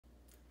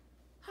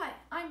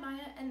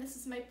and this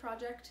is my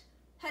project,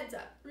 Heads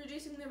Up,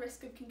 Reducing the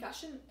Risk of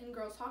Concussion in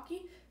Girls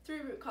Hockey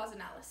Through Root Cause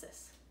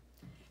Analysis.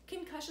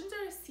 Concussions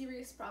are a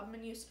serious problem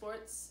in youth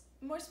sports,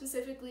 more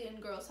specifically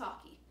in girls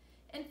hockey.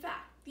 In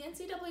fact, the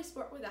NCAA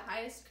sport with the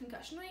highest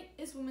concussion rate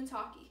is women's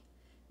hockey,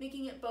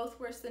 making it both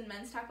worse than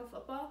men's tackle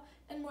football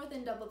and more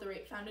than double the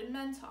rate found in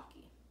men's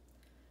hockey.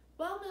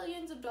 While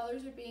millions of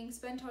dollars are being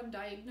spent on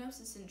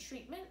diagnosis and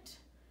treatment,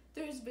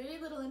 there is very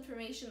little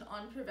information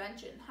on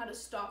prevention, how to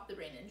stop the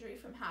brain injury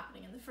from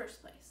happening in the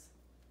first place.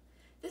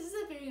 This is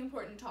a very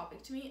important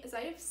topic to me as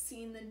I have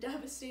seen the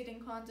devastating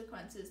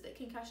consequences that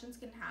concussions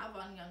can have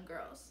on young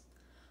girls.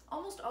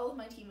 Almost all of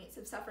my teammates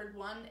have suffered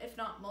one, if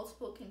not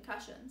multiple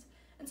concussions,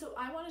 and so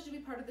I wanted to be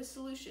part of the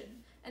solution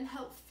and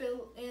help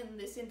fill in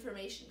this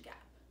information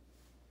gap.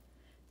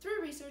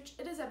 Through research,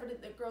 it is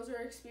evident that girls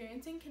are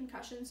experiencing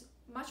concussions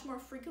much more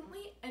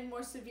frequently and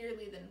more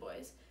severely than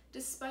boys,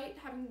 despite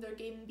having their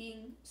game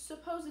being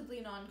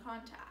supposedly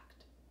non-contact.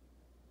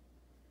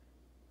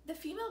 The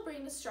female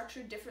brain is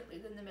structured differently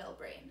than the male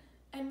brain,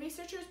 and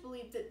researchers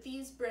believe that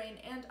these brain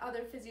and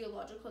other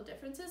physiological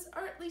differences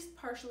are at least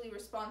partially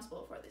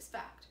responsible for this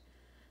fact.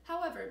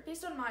 However,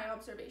 based on my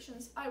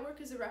observations, I work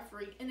as a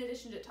referee in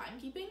addition to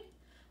timekeeping.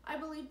 I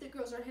believe that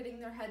girls are hitting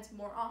their heads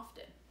more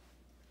often.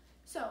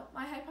 So,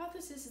 my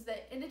hypothesis is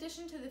that in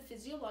addition to the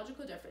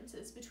physiological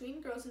differences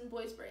between girls' and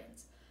boys'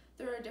 brains,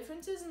 there are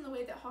differences in the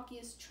way that hockey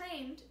is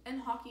trained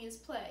and hockey is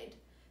played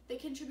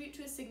that contribute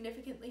to a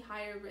significantly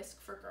higher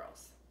risk for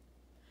girls.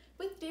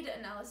 With data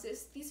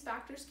analysis, these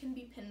factors can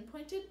be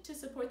pinpointed to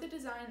support the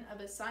design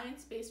of a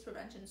science-based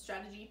prevention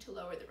strategy to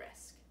lower the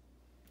risk.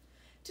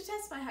 To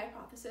test my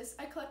hypothesis,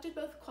 I collected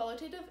both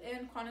qualitative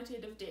and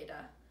quantitative data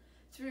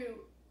through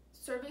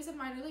surveys of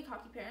minor league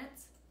hockey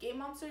parents,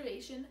 game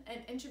observation,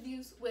 and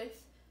interviews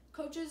with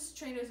coaches,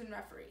 trainers, and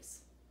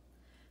referees,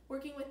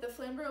 working with the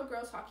Flamborough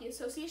Girls Hockey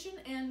Association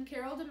and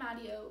Carol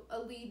DiMatteo, a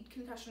lead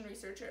concussion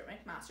researcher at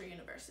McMaster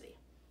University.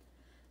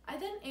 I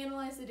then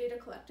analyzed the data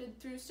collected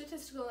through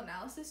statistical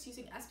analysis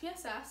using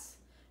SPSS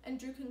and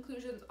drew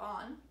conclusions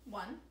on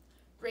 1.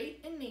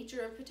 Rate and nature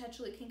of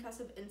potentially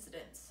concussive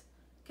incidents,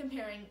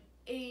 comparing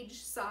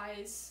age,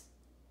 size,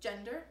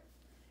 gender.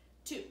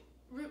 2.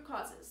 Root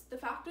causes, the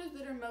factors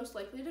that are most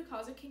likely to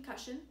cause a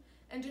concussion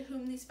and to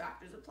whom these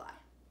factors apply.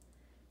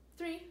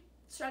 3.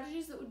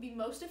 Strategies that would be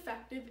most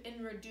effective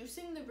in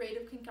reducing the rate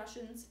of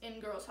concussions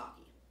in girls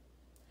hockey.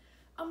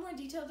 A more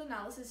detailed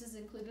analysis is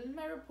included in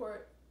my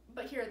report,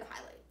 but here are the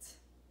highlights.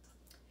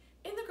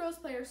 In the girls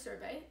player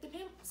survey, the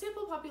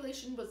sample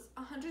population was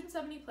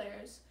 170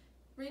 players,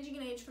 ranging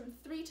in age from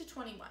 3 to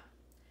 21.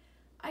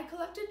 I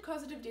collected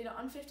causative data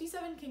on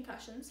 57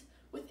 concussions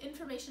with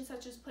information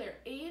such as player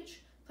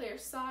age, player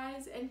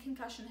size, and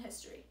concussion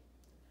history.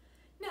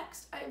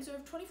 Next, I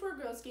observed 24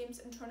 girls games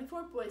and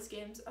 24 boys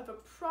games of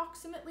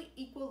approximately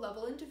equal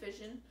level in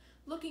division,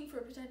 looking for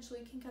potentially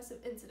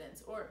concussive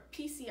incidents, or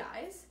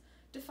PCIs,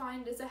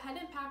 defined as a head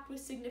impact with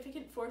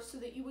significant force so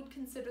that you would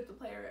consider the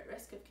player at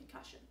risk of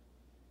concussion.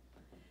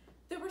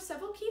 There were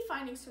several key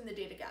findings from the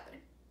data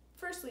gathered.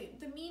 Firstly,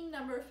 the mean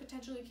number of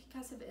potentially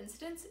concussive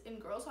incidents in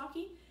girls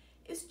hockey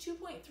is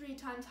 2.3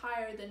 times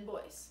higher than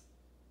boys.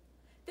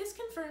 This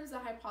confirms the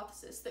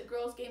hypothesis that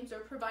girls' games are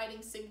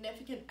providing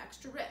significant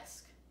extra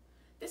risk.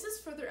 This is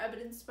further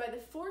evidenced by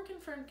the 4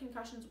 confirmed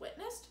concussions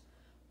witnessed,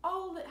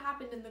 all that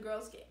happened in the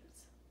girls' games.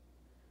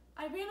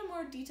 I ran a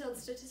more detailed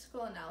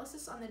statistical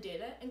analysis on the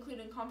data,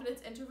 including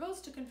confidence intervals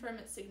to confirm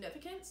its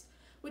significance,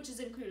 which is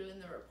included in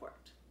the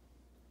report.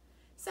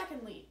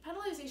 Secondly,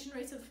 penalization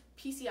rates of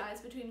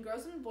PCIs between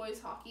girls and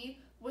boys hockey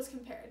was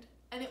compared,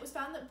 and it was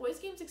found that boys'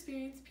 games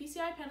experienced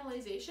PCI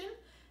penalization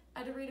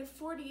at a rate of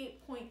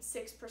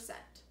 48.6%,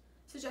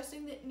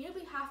 suggesting that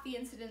nearly half the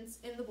incidents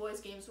in the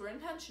boys' games were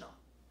intentional.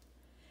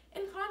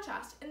 In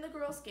contrast, in the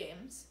girls'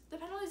 games, the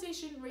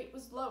penalization rate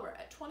was lower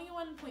at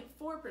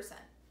 21.4%,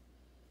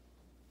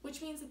 which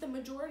means that the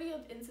majority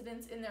of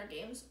incidents in their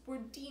games were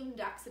deemed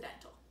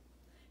accidental.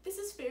 This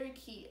is very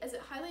key as it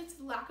highlights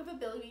the lack of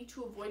ability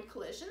to avoid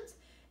collisions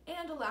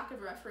and a lack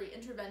of referee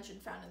intervention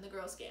found in the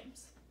girls'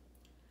 games.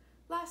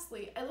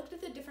 Lastly, I looked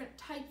at the different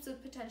types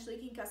of potentially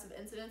concussive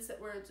incidents that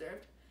were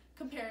observed,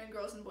 comparing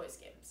girls and boys'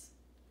 games.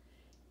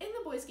 In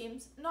the boys'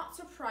 games, not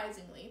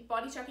surprisingly,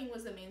 body checking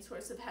was the main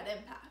source of head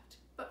impact.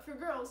 But for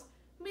girls,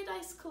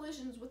 mid-ice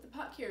collisions with the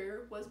puck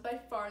carrier was by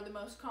far the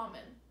most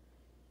common,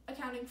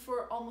 accounting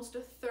for almost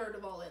a third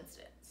of all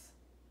incidents.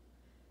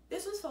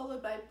 This was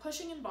followed by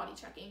pushing and body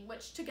checking,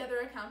 which together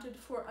accounted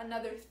for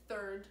another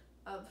third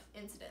of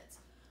incidents,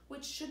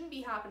 which shouldn't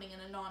be happening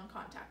in a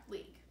non-contact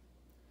league.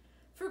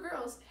 For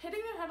girls, hitting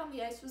their head on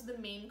the ice was the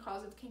main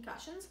cause of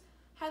concussions,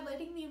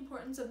 highlighting the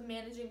importance of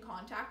managing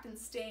contact and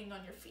staying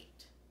on your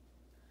feet.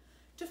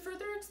 To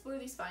further explore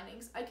these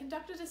findings, I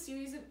conducted a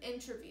series of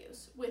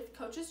interviews with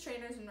coaches,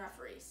 trainers, and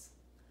referees.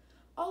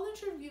 All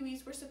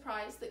interviewees were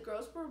surprised that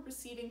girls were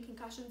receiving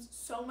concussions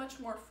so much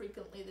more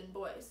frequently than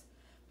boys,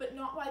 but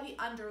not why the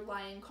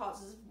underlying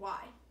causes of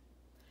why.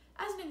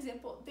 As an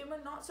example, they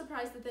were not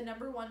surprised that the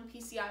number 1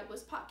 PCI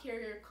was puck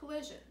carrier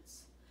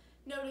collisions.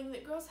 noting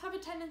that girls have a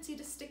tendency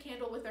to stick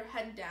handle with their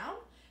head down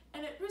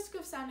and, at risk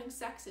of sounding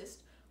sexist,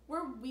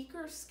 were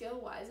weaker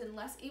skill-wise and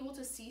less able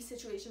to see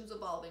situations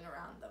evolving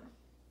around them.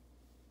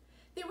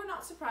 They were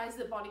not surprised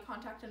that body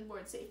contact and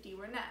board safety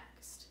were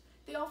next.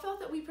 They all felt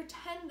that we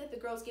pretend that the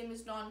girls' game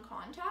is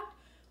non-contact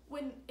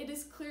when it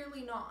is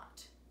clearly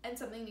not, and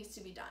something needs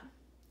to be done.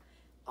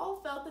 All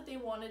felt that they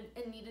wanted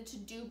and needed to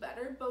do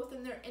better, both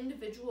in their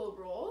individual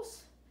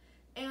roles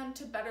and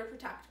to better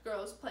protect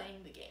girls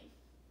playing the game.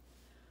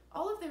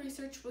 All of the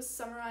research was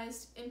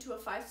summarized into a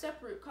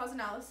 5-step root cause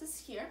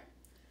analysis here,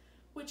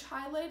 which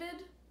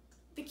highlighted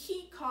the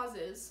key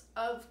causes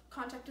of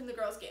contact in the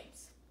girls'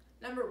 games.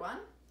 Number 1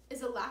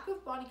 is a lack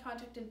of body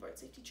contact and board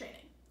safety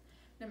training.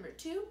 Number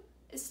 2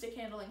 is stick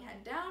handling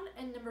head down,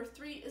 and number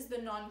 3 is the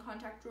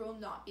non-contact rule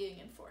not being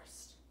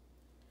enforced.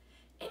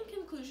 In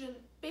conclusion,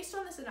 based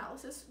on this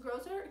analysis,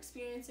 girls are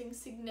experiencing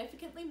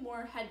significantly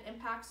more head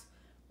impacts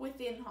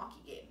within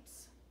hockey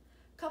games.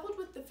 Coupled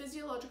with the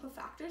physiological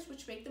factors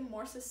which make them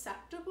more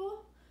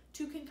susceptible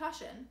to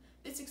concussion,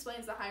 this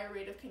explains the higher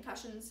rate of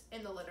concussions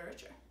in the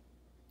literature.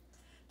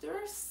 There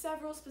are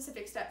several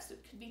specific steps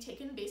that could be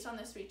taken based on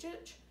this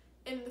research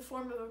in the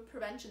form of a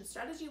prevention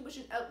strategy, which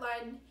is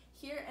outlined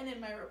here and in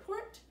my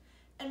report,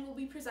 and will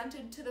be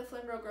presented to the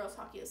Flamborough Girls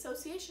Hockey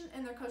Association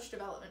in their coach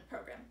development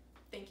program.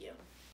 Thank you.